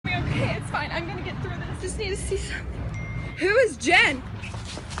It's fine. I'm gonna get through this. Just need to see something. Who is Jen?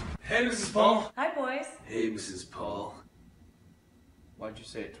 Hey, Mrs. Paul. Hi, boys. Hey, Mrs. Paul. Why'd you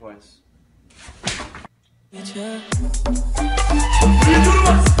say it twice? What are you doing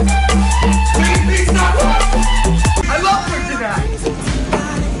to us? Please stop! I love her tonight!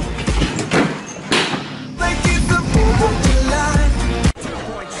 Make it the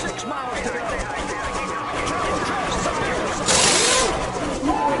 2.6 miles to the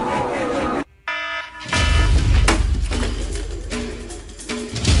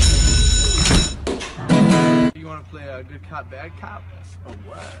You want to play a good cop, bad cop? Or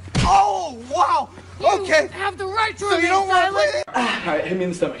what? Oh, wow! Okay! You have the right to So you don't want to play it? Alright, hit me in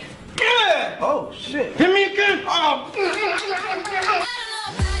the stomach. Yeah! Oh, shit. Hit me again! Oh.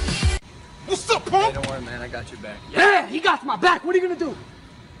 What's up, Hey, punk? don't worry, man. I got your back. Yeah, he got my back. What are you gonna do?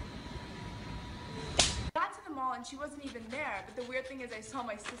 Got to the mall and she wasn't even there. But the weird thing is I saw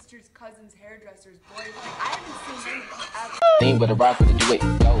my sister's cousin's hairdresser's boyfriend. I haven't seen anything ever. Lean with a rock with a do it,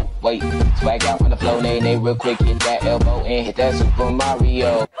 go, wait. Swag out on the flow, nay, real quick, hit that elbow and hit that Super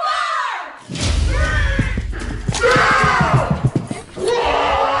Mario.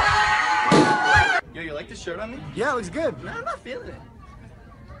 Yo, you like this shirt on me? Yeah, it looks good. No, I'm not feeling it.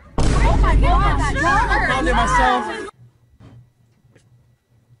 Oh my god, that jogger! I found it myself.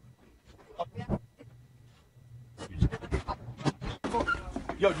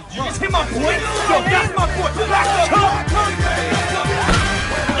 Yo, did you just hit my boy? Yo, that's my boy! Back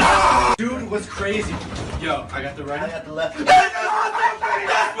up! Dude was crazy. Yo, I got the right. I got the left. That's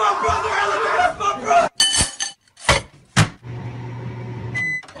my brother! That's my brother!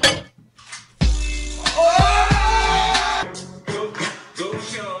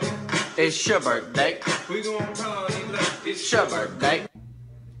 It's your birthday. It's your birthday.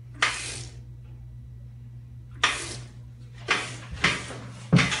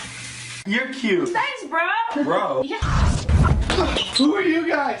 You're cute. Thanks, bro! Bro. Yeah. Who are you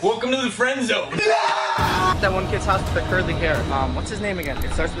guys? Welcome to the friend zone. That one kid's house with the curly hair. What's his name again?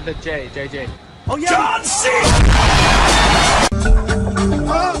 It starts with a J. JJ. Oh, yeah. John C!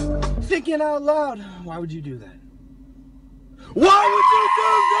 Thinking out loud. Why would you do that? Why would you do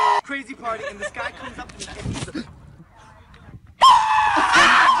that? Crazy party, and this guy comes up to me and he's a...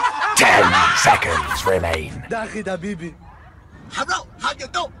 10 seconds remain. Dahi da bibi.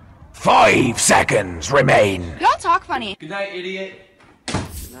 5 seconds remain. Don't talk funny. Good night, idiot.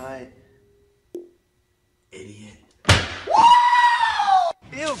 Good night. Idiot.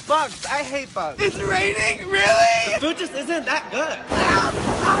 Ew, bugs. I hate bugs. It's raining? Really? The food just isn't that good.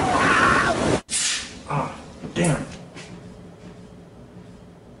 Oh, damn.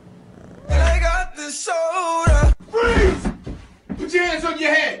 I got the soda. Freeze! Put your hands on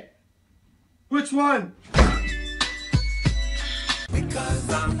your head. Which one? Because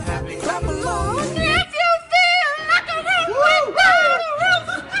I'm happy. Clap along.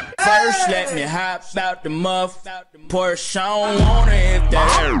 First, let me hop out the muff. Porsche, I don't want it if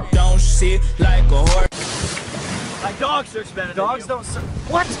that don't sit like a horse. My dog search better. Dogs don't search.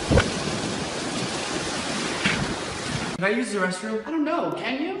 What? Can I use the restroom? I don't know,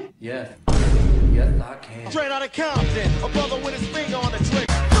 can you? Yeah. Yes, I can. Straight out of Compton. A brother with his finger on the trigger.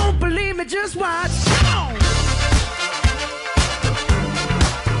 Don't believe me, just watch.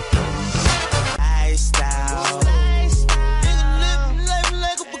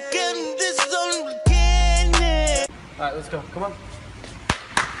 Alright, let's go. Come on.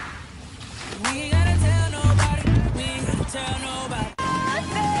 We ain't gotta tell nobody. We ain't gotta tell nobody.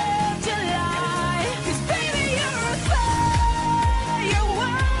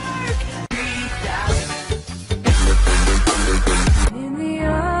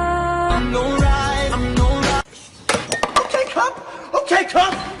 I'm no ride. I'm no ride. Okay, cup. Okay,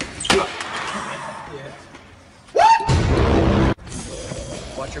 cup.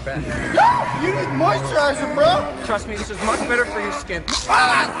 Watch your back. You need moisturizer, bro. Trust me, this is much better for your skin.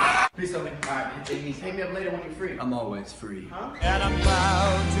 Please tell me. Alright, Pay me up later when you're free. I'm always free. huh? And I'm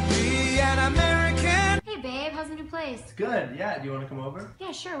proud to be an American. Hey babe, how's the new place? Good, yeah. Do you want to come over?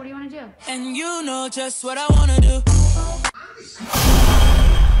 Yeah, sure, what do you want to do? And you know just what I wanna do.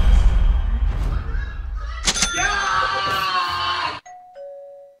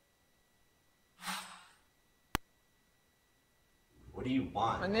 What do you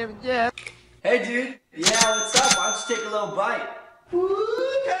want? My name is Jeff. Hey, dude. Yeah, what's up? Why don't you take a little bite?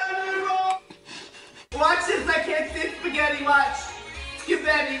 Watch this, I can't see spaghetti, watch.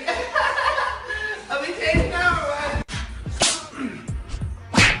 Spaghetti. Are we tasting now or what?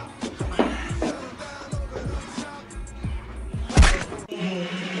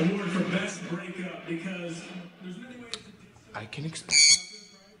 Award for best breakup because there's many ways to I can explain.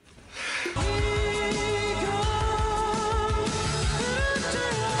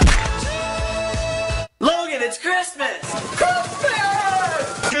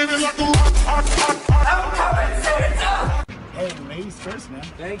 first, man.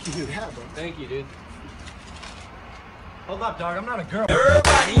 Thank you. Yeah, bro. Thank you, dude. Hold up, dog. I'm not a girl.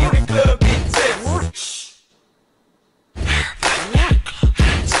 Everybody in the club get tips.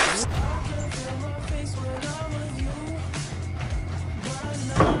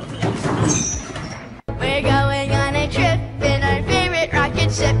 We're going on a trip in our favorite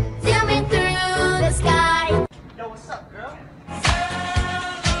rocket ship, zooming through the sky. Yo, what's up, girl?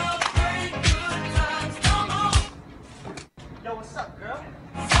 Yo, what's up, girl?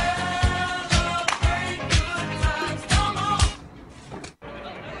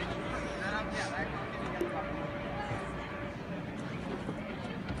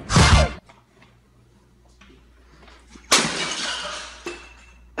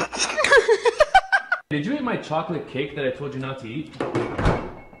 Did you eat my chocolate cake that I told you not to eat?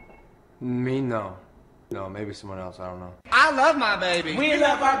 Me, no. No, maybe someone else. I don't know. I love my baby. We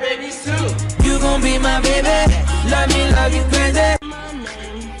love our babies too. You gon' be my baby. Love me like you crazy.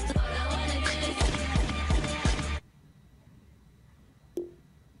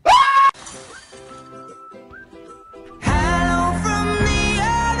 Hello from the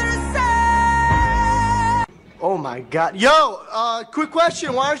other side. Oh my god. Yo, quick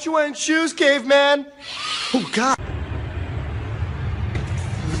question. Why aren't you wearing shoes, caveman? Oh god.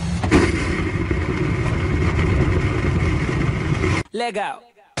 Leg out.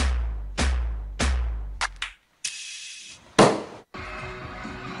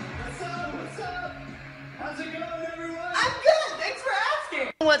 How's it going, everyone? I'm good. Thanks for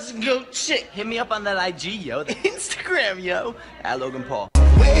asking. Let's go. Shit, hit me up on that IG, yo. The Instagram, yo. At Logan Paul.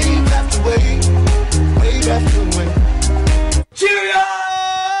 Wave after wave, wave after wave. Cheerio!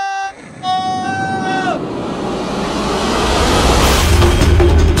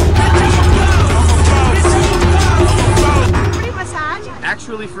 Free massage?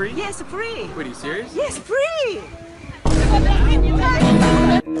 Actually free? Yes, free. Wait, are you serious? Yes, free. Hey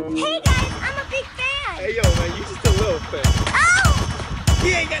guys, I'm a big fan. Hey, yo, man, you just a little fan. Ow! He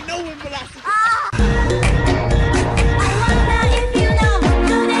ain't got no wind velocity. I wonder if you know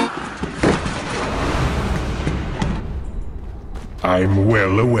that. I'm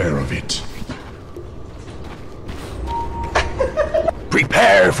well aware of it.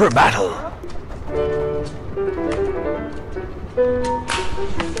 Prepare for battle.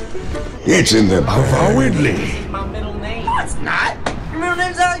 It's in the avowedly. My middle name. No, it's not. Your middle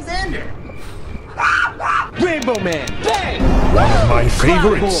name's Alexander. Rainbow Man. Bang! One of my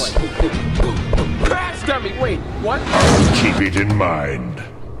favorites. Crash dummy. Wait, what? I'll keep it in mind.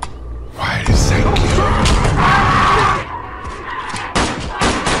 Why, thank you.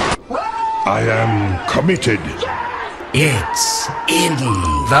 I am committed. It's in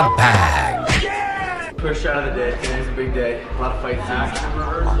the bag. First shot of the day. Today's a big day. A lot of fight scenes.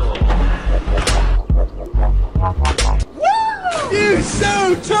 You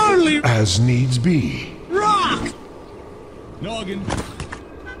so totally As needs be. rock! Noggin.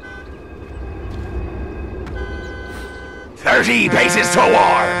 30 paces to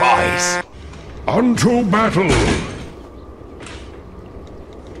war, boys. Unto battle.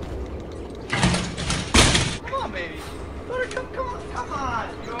 Come on, baby. Buttercup, come on.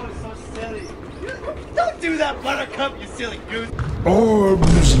 You're always so silly. Don't do that, Buttercup, you silly goose.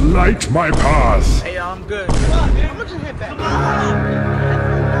 Orbs light my path. Hey, I'm good. Come on, man. I'm gonna just hit back.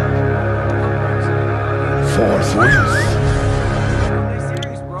 Forthwith.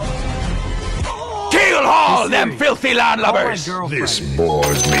 Kill all them filthy landlubbers. This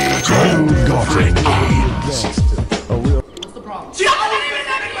bores me. Ill-gotten gains. What's the problem?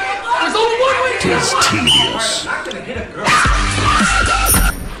 There's only one way. Tis tedious. I'm not gonna hit a girl.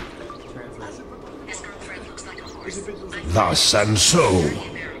 Thus and so.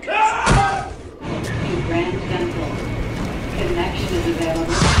 Connection is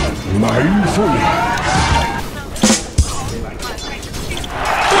available. Mindfully.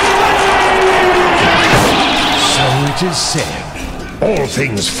 So it is said. All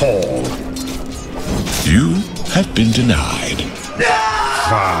things fall. You have been denied.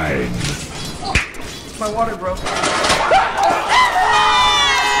 Fine. My water broke.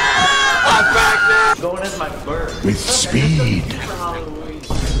 Going as my bird. With speed.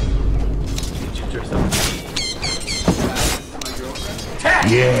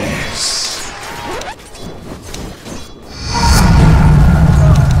 Yes.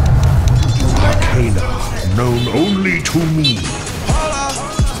 Arcana, known only to me.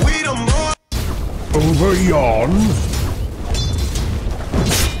 Over yon.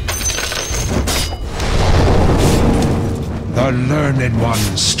 The learned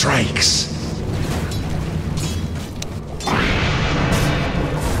one strikes.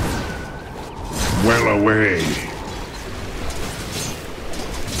 Well away.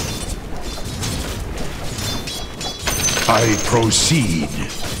 I proceed.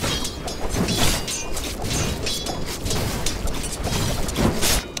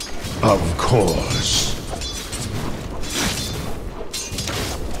 Of course.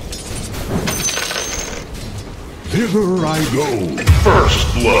 Thither I go.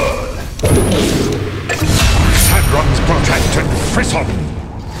 First blood. Sadron's protected frisson.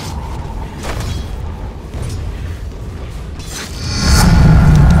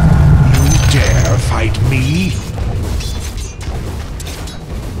 You dare fight me?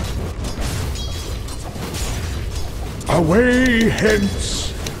 Away hence.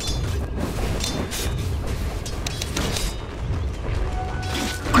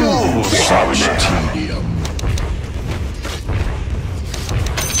 Such tedium.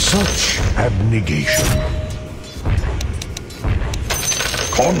 Such abnegation.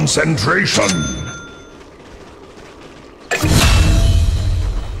 Concentration.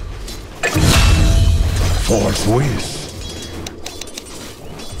 Forthwith.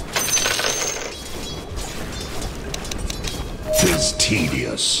 'Tis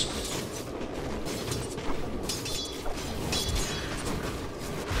tedious.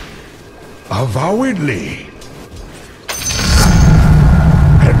 Avowedly.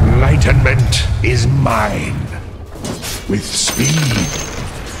 Enlightenment is mine. With speed.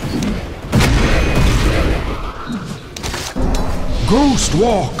 Ghost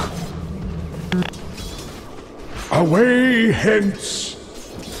walk. Away hence.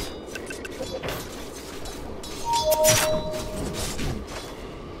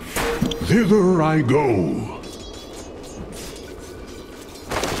 Thither I go.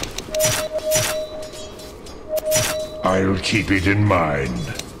 I'll keep it in mind.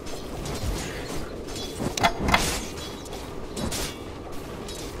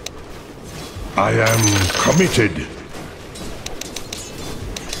 I am committed.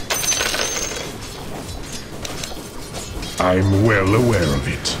 I'm well aware of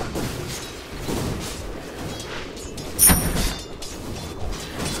it.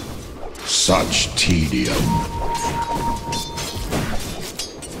 Such tedium.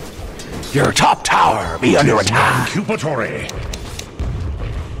 Your top tower be under attack. Incubatory.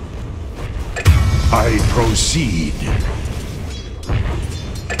 I proceed.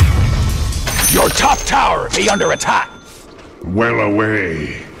 Your top tower be under attack. Well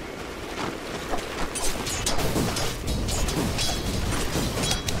away.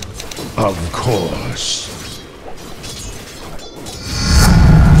 Of course.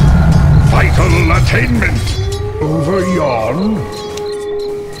 Vital attainment. Over yon.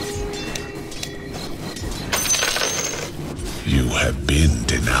 You have been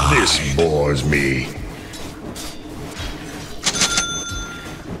denied. This bores me.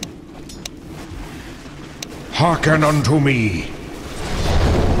 Hearken unto me.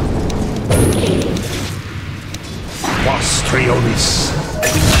 Vastrionis.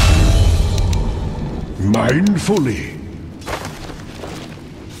 Mindfully.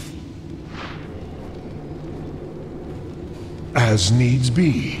 As needs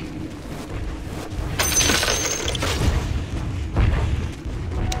be.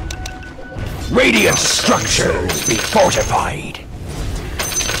 Radiant structures be fortified.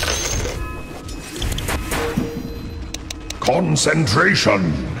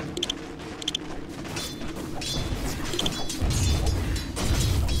 Concentration.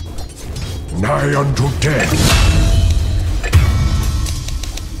 Nigh unto death.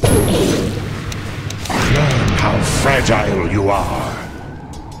 Learn how fragile you are.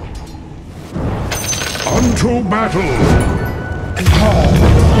 Unto battle.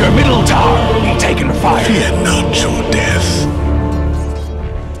 Your middle tower be taken fire. Fear not your death.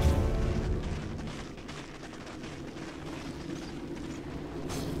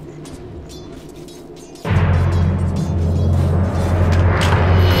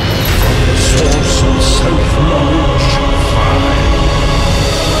 Source of self-knowledge.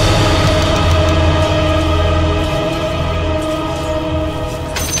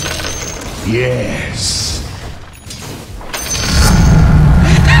 Yes.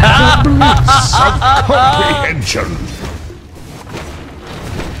 The bliss of comprehension.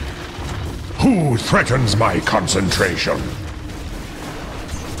 Who threatens my concentration?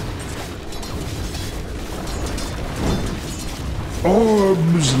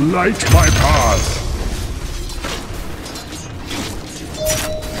 Orbs light my path.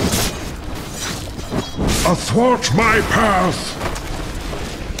 Athwart my path.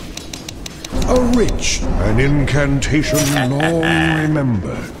 A rich, an incantation long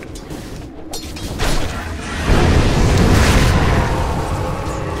remembered.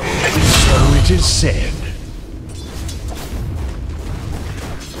 So it is said.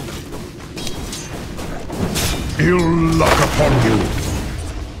 Ill luck upon you.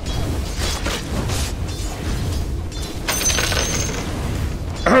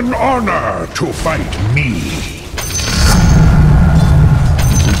 An honor to fight me.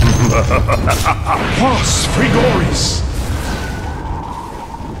 Pos Frigoris.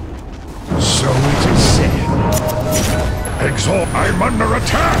 So it is said. Exalt, I'm under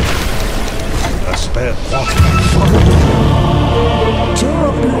attack. A spare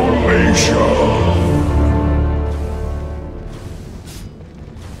Tabulation.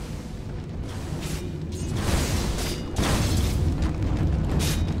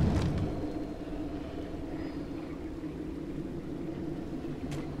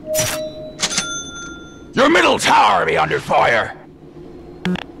 Your middle tower be under fire!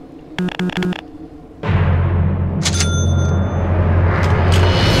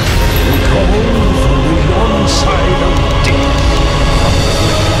 Recall from the long side of death, from the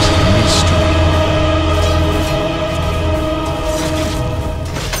great mystery.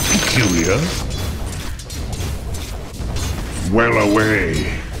 Peculiar. Well away.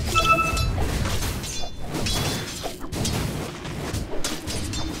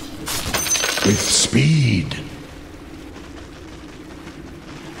 With speed.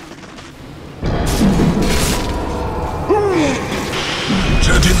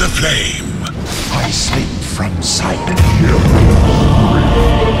 Set in the flame. I slip from sight.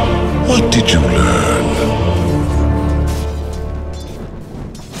 What did you learn?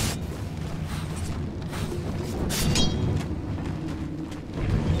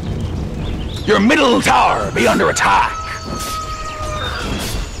 Your middle tower be under attack.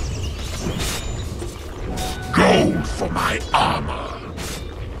 Gold for my armor.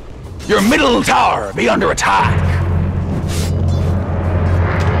 Your middle tower be under attack.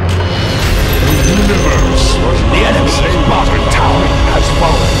 The universe was The enemy's bottom tower has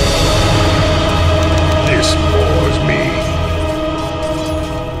fallen. This bores me.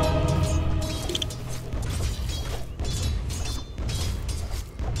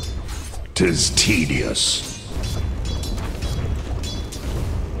 Tis tedious.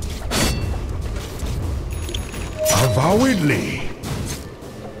 Avowedly.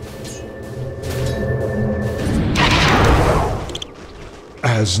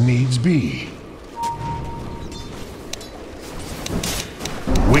 As needs be.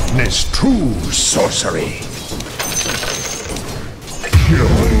 Witness true sorcery.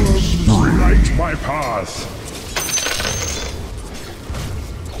 Killing spree. Light my path.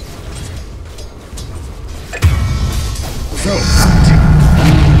 Felt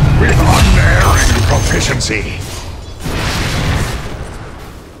with unerring proficiency.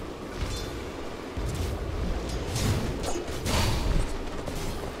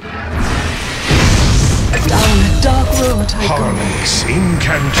 Down a dark road I go. Harlequ's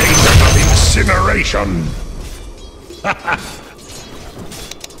incantation of incineration.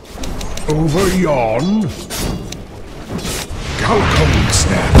 Over yon. Galcum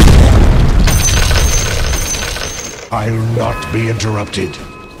snap. I'll not be interrupted.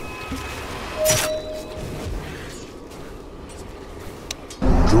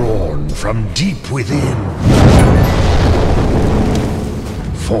 Drawn from deep within.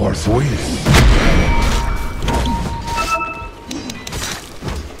 Forthwith.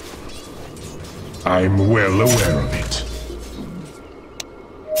 I'm well aware of it.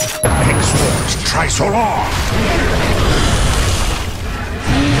 Exort Trisolar!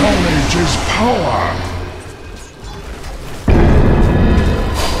 Knowledge is power!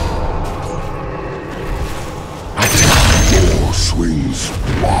 War swings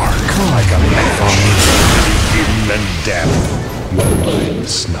spark like a metal. Begin and death, your mind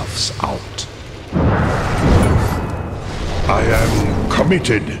snuffs out. I am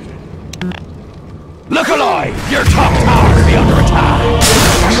committed. Look alive! Your top tower be under attack!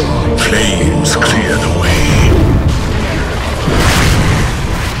 Flames clear the way.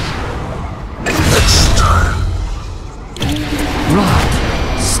 Let's start. Wrath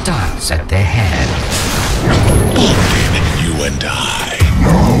starts at the head. You and I.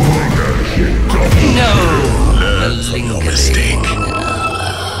 No! Learn from your mistake.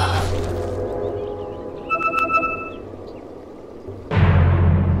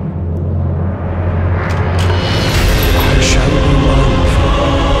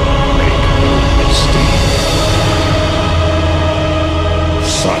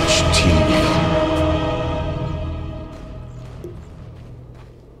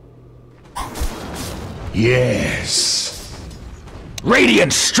 Yes.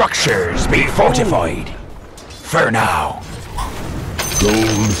 Radiant structures be fortified. For now.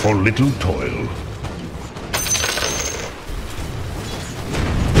 Gold for little toil.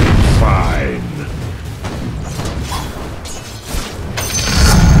 Fine.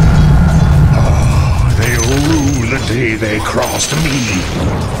 they crossed me.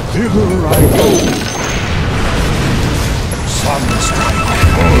 Thither I go. Sunstrike.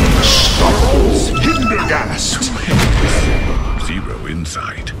 Unstoppable. Hindergast. Zero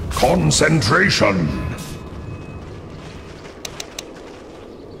insight. Concentration.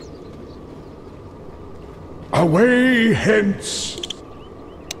 Away hence.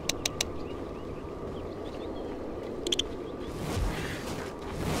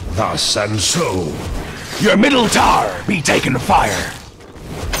 Thus and so. Your middle tower be taken fire.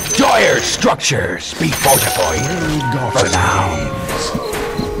 Your structures be fortified for now.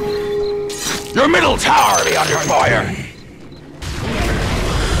 Your middle tower be under fire.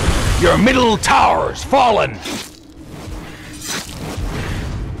 Your middle tower's fallen.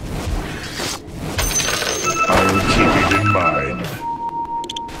 I'll keep it in mind.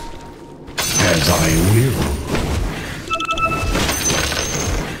 As I will.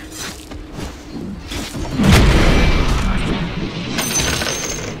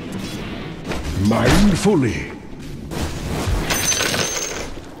 Mindfully.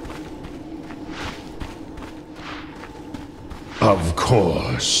 Of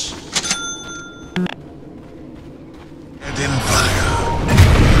course. And in fire.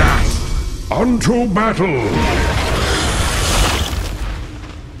 Unto battle.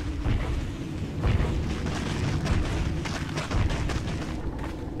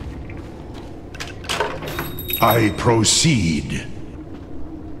 I proceed.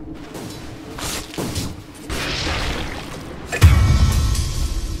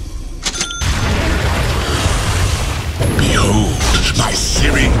 My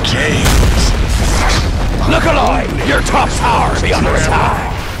searing gaze. Look alive! Your top tower be under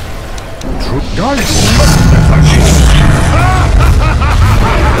attack.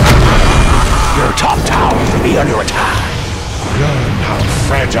 Your top tower be under attack. Learn how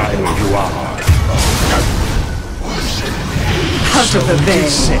fragile you are. Out of the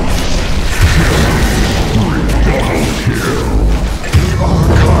vein. Double kill. The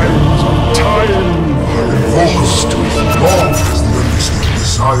archives of time are lost with love.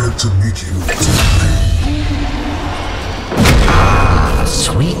 Desired to meet you today. Ah,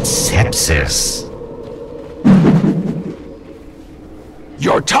 sweet sepsis.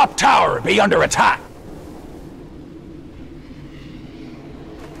 Your top tower be under attack.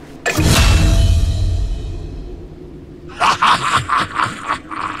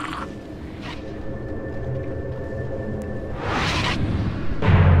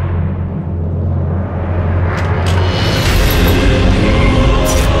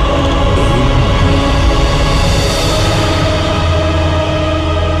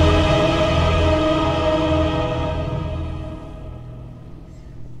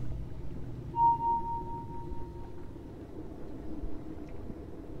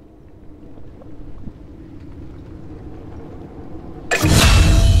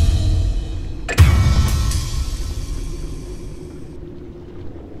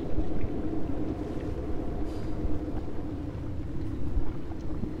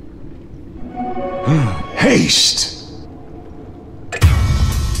 Haste!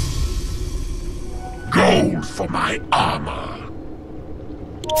 Gold for my armor!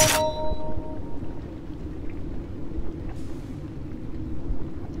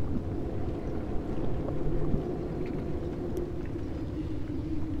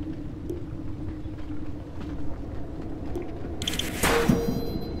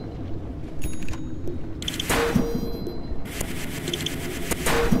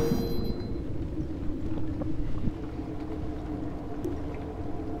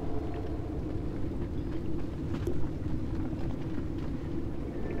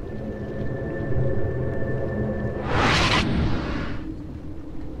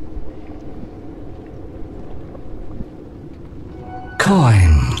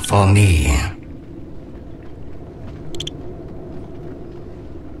 Coin for me.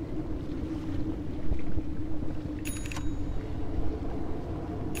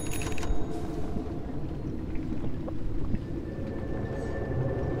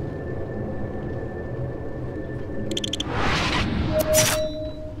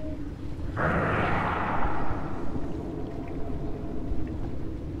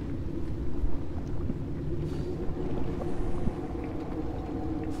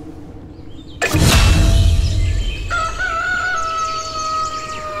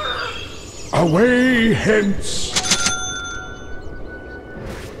 Away hence!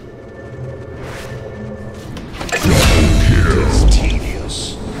 Double kill. It is tedious.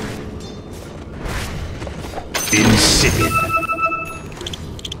 Insipid.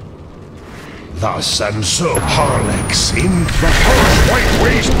 Thus and so, Harlex in the first white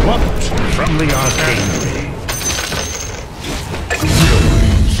waste blunt from the arcane.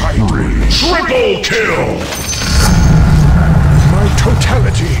 victory! Triple kill! My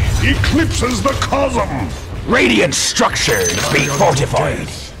totality eclipses the cosm! Radiant structures be fortified.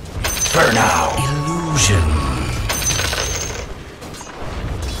 For now. Illusion.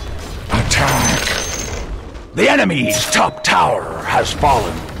 Attack! The enemy's top tower has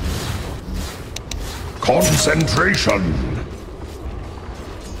fallen. Concentration!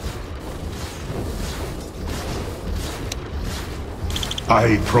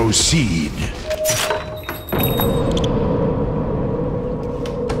 I proceed.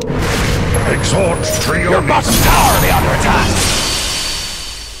 Exhort Trio. Your bottom tower be under attack.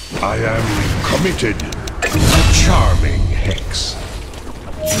 I am committed. A charming hex.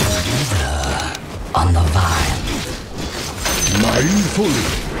 On the vine. Mindfully.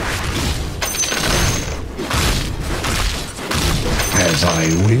 As I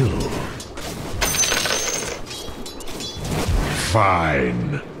will.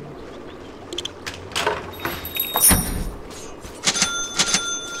 Fine.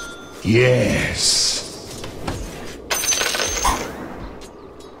 Yes.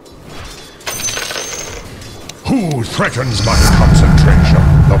 Who threatens my concentration?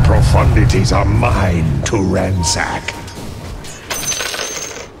 The profundities are mine to ransack.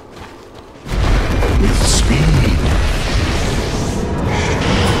 With speed.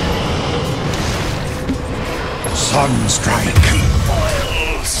 Sunstrike.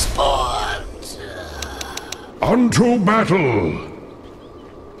 Oil spot. Unto battle.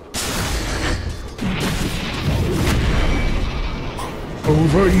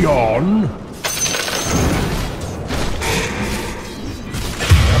 Over yon.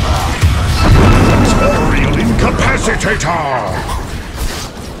 Tutorial incapacitator.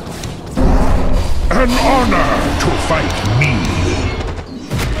 An honor to fight me.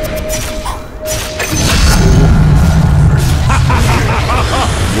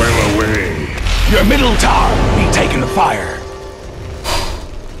 Well away. Your middle tower be taking fire.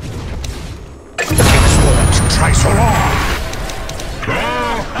 Try so long.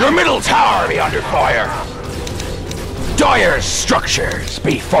 Your middle tower be under fire. Dyer's structures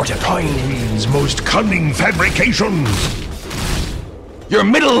be fortified. Means most cunning fabrications. Your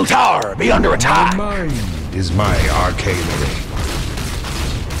middle tower be under attack. My mind is my arcanery.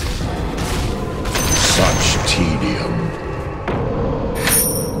 Such tedium.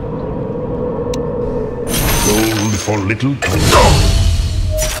 Gold for little toys.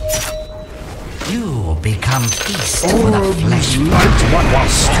 You become feast for the flesh. Light what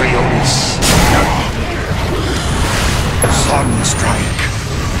was Trionis. Sunstrike.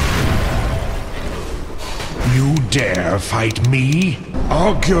 You dare fight me?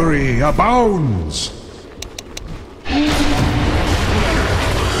 Augury abounds.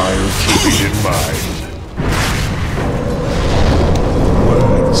 I'll keep it in mind.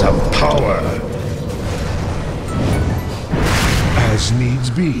 Words of power. As needs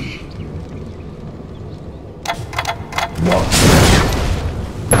be. What?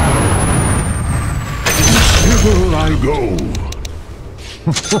 Hither I go.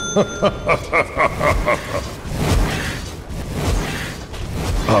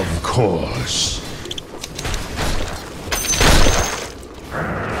 Of course.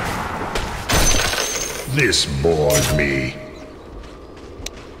 This bores me.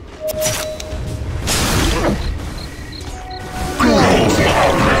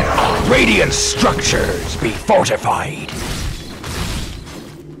 Radiant structures be fortified.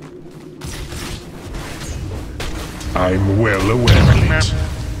 I'm well aware of it.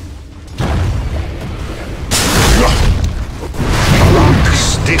 Rock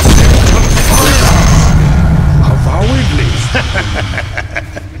stiff to fire! Avowedly!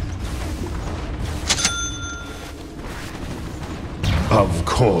 Of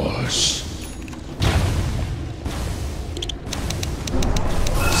course.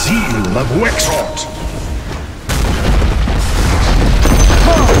 Zeal of Wexort!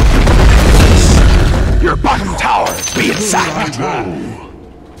 Your bottom tower be sacked.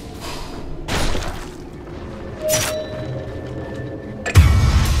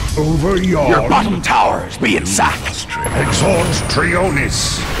 Over yon. Your bottom towers being sacked. Exhort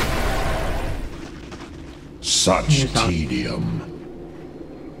Trionis. Such tedium.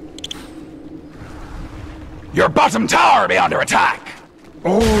 Your bottom tower be under attack.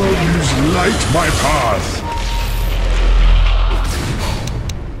 Orbs light my path.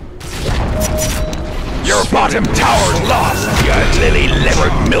 Your bottom tower's lost, you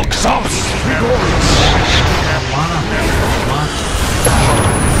lily-livered milksops.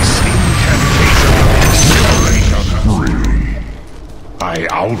 I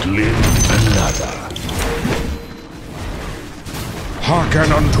outlive another.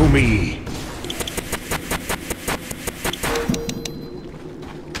 Hearken unto me.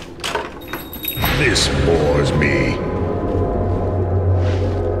 This bores me.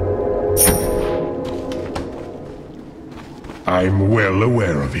 I'm well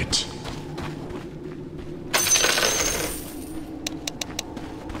aware of it.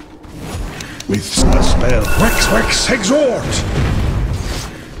 With a spell, Wex, exhort!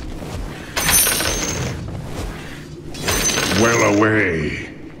 Well away.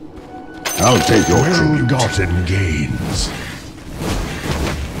 I'll take your well-gotten gains.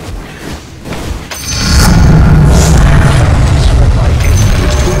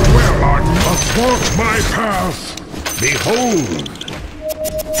 Well on, athwart my path. Behold!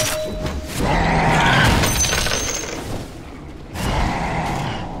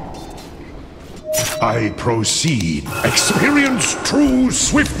 I proceed. Experience true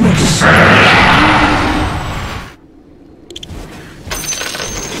swiftness.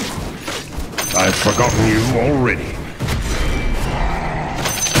 I've forgotten you already.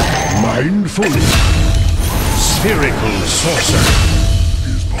 Mindfully. Spherical sorcery.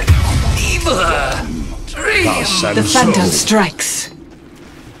 The Phantom strikes.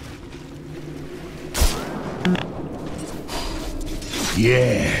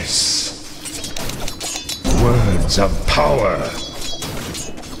 Yes. Words of power.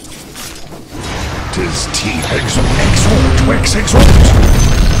 'Tis teeth. Exhort, Wex, exhort.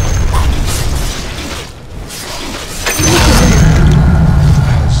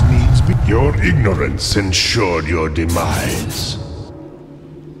 As needs be. Your ignorance ensured your demise.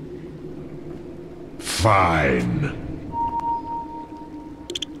 Fine.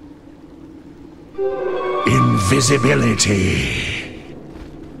 Invisibility.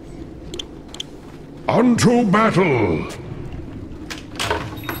 Unto battle!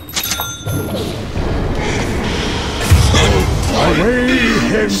 Away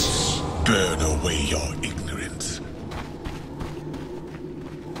hence! Burn away your ignorance.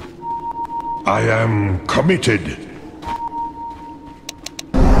 I am committed.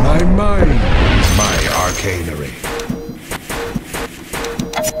 My mind is my arcanery.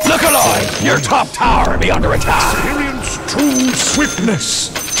 Look alive! Your top tower be under attack! Experience true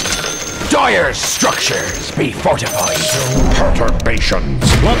swiftness! Dire structures be fortified. Perturbations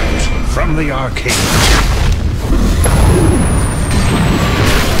plucked from the arcane.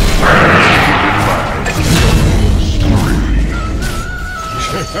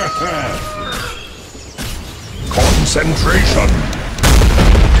 Concentration.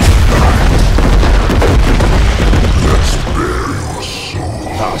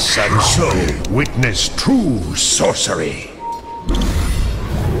 Thus and so, witness true sorcery.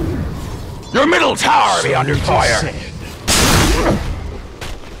 Your middle tower be under fire.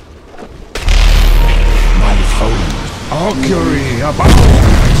 My foe, augury abound.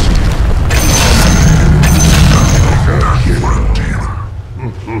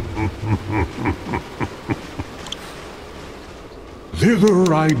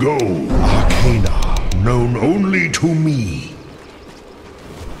 Thither I go, arcana, known only to me.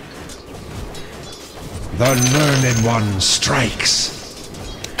 The learned one strikes.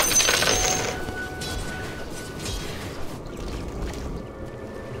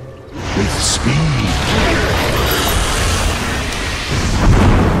 With speed.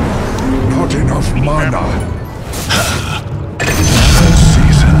 Not enough mana.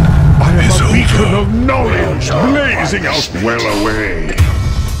 I am a beacon of knowledge, blazing out well away.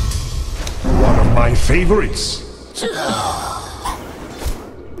 One of my favorites.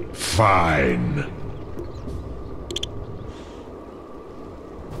 Fine.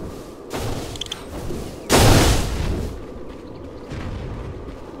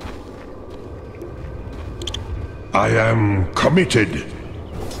 I am committed.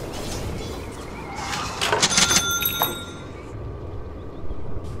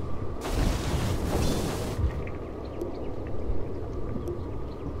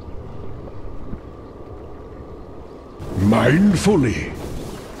 Mindfully.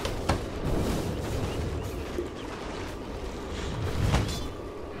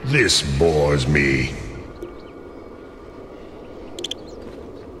 This bores me.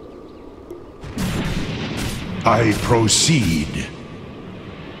 I proceed.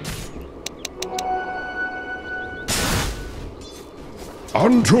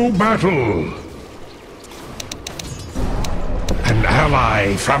 Unto battle. An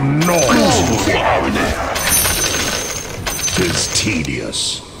ally from north. 'Tis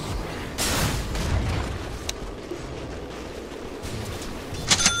tedious.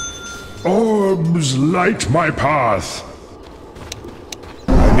 Orbs light my path.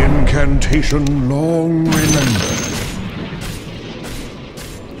 An incantation long remembered.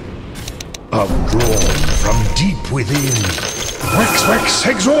 love drawn from deep within. Wex, Wex,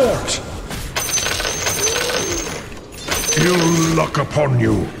 exhort! Ill luck upon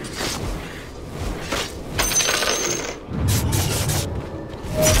you.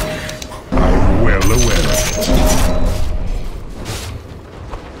 I'm well aware of it.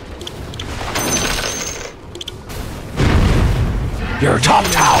 Your top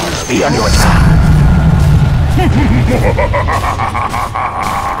tower be under attack.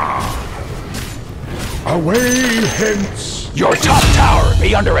 Away hence! Your top tower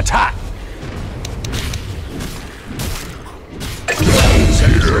be under attack.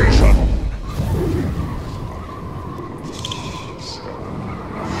 Concentration.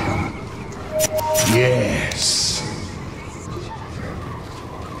 Yes.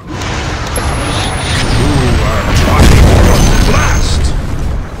 You are trying to blast.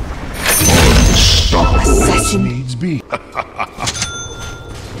 Unstoppable. Assassin. Needs be.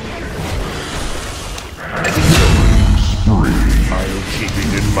 I'll keep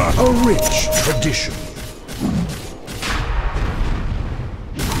it in mind. A rich tradition.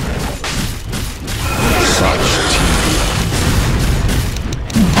 Such tea.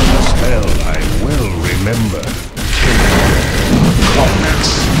 Spell I well remember.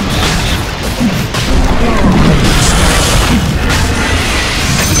 Comics.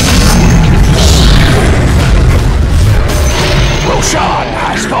 Roshan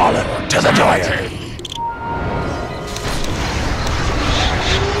has fallen to the deity.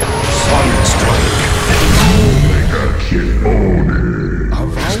 Solid strike. Omega kill.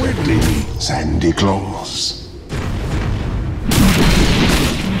 Avowedly, Sandy Claus.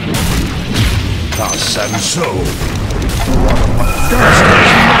 Thus and so.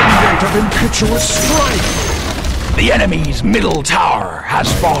 Ghastly's mandate of impetuous strife. The enemy's middle tower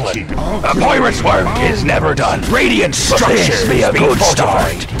has fallen. A pirate's work is never done. Radiant structures be a good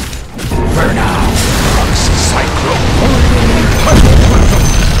start. For now, Cyclone.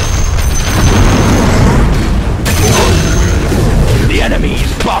 The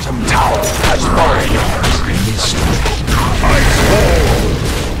enemy's bottom tower has fallen.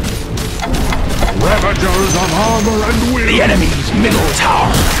 Ravagers of armor and will. The enemy's middle tower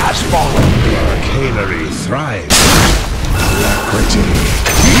has fallen. Arcanery thrives. Alacrity.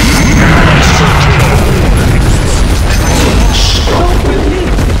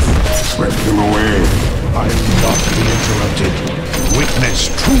 Swept them away. I'll not be interrupted. Witness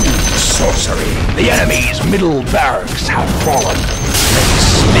true sorcery. The enemy's middle barracks have fallen.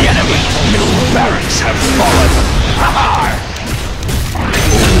 The enemy's middle barracks have fallen. Ha ha!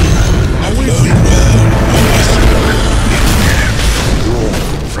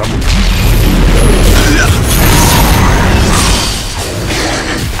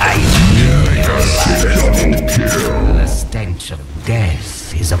 The stench of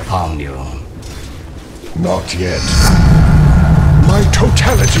death is upon you. Not yet. My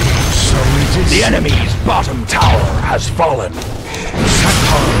totality. So it is. The enemy's bottom tower has fallen.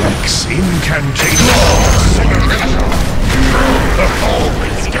 Satarx incantation.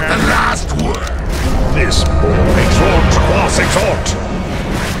 Always get the last word. This exhort, quas exhort.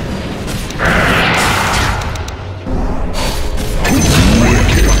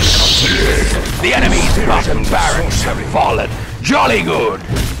 Wicked sick. The enemy's bottom barracks have fallen. Jolly good.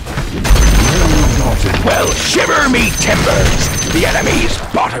 Well, shiver me timbers. The enemy's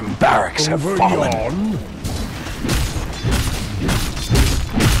bottom barracks have fallen. Yon.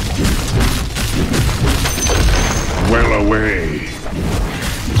 Well away.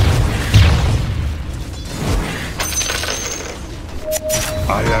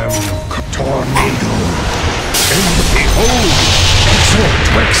 I am Tornado. And behold, exhort,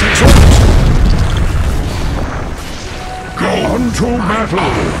 Rex, exhort. Go on to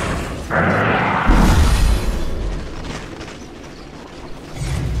battle.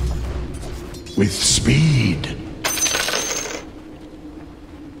 With speed.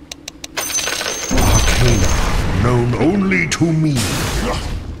 Arcana, known only to me.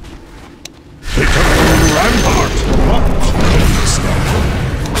 Eternal rampart. What?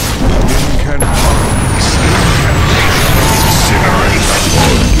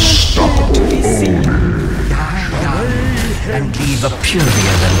 And leave a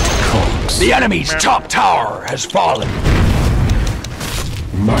purulent corpse. The enemy's top tower has fallen.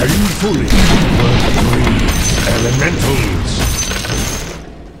 Mindfully, elementals.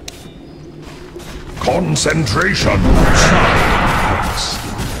 Concentration.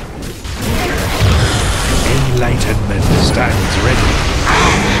 Enlightenment stands ready.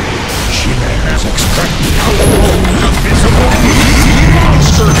 Chimeras extract invisible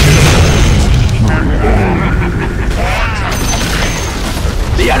monster kill.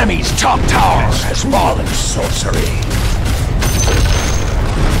 The enemy's top tower has fallen. Sorcery.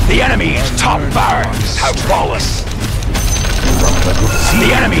 The enemy's top barracks have fallen.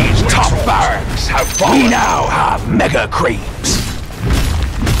 The enemy's top barracks have fallen. We now have mega creeps.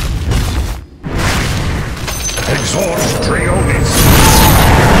 Exhaust Drionis.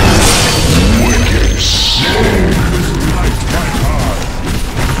 Wicked slave. Light my heart.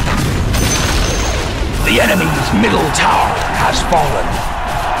 The enemy's middle tower has fallen.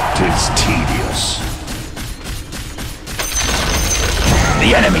 'Tis tedious.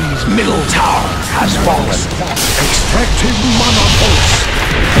 The enemy's middle tower has fallen. Extractive mana pulse.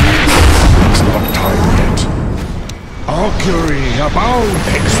 It's not time yet. Augury abound.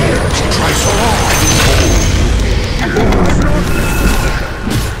 Exert Triceratops.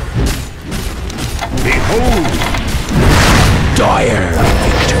 Behold! Dire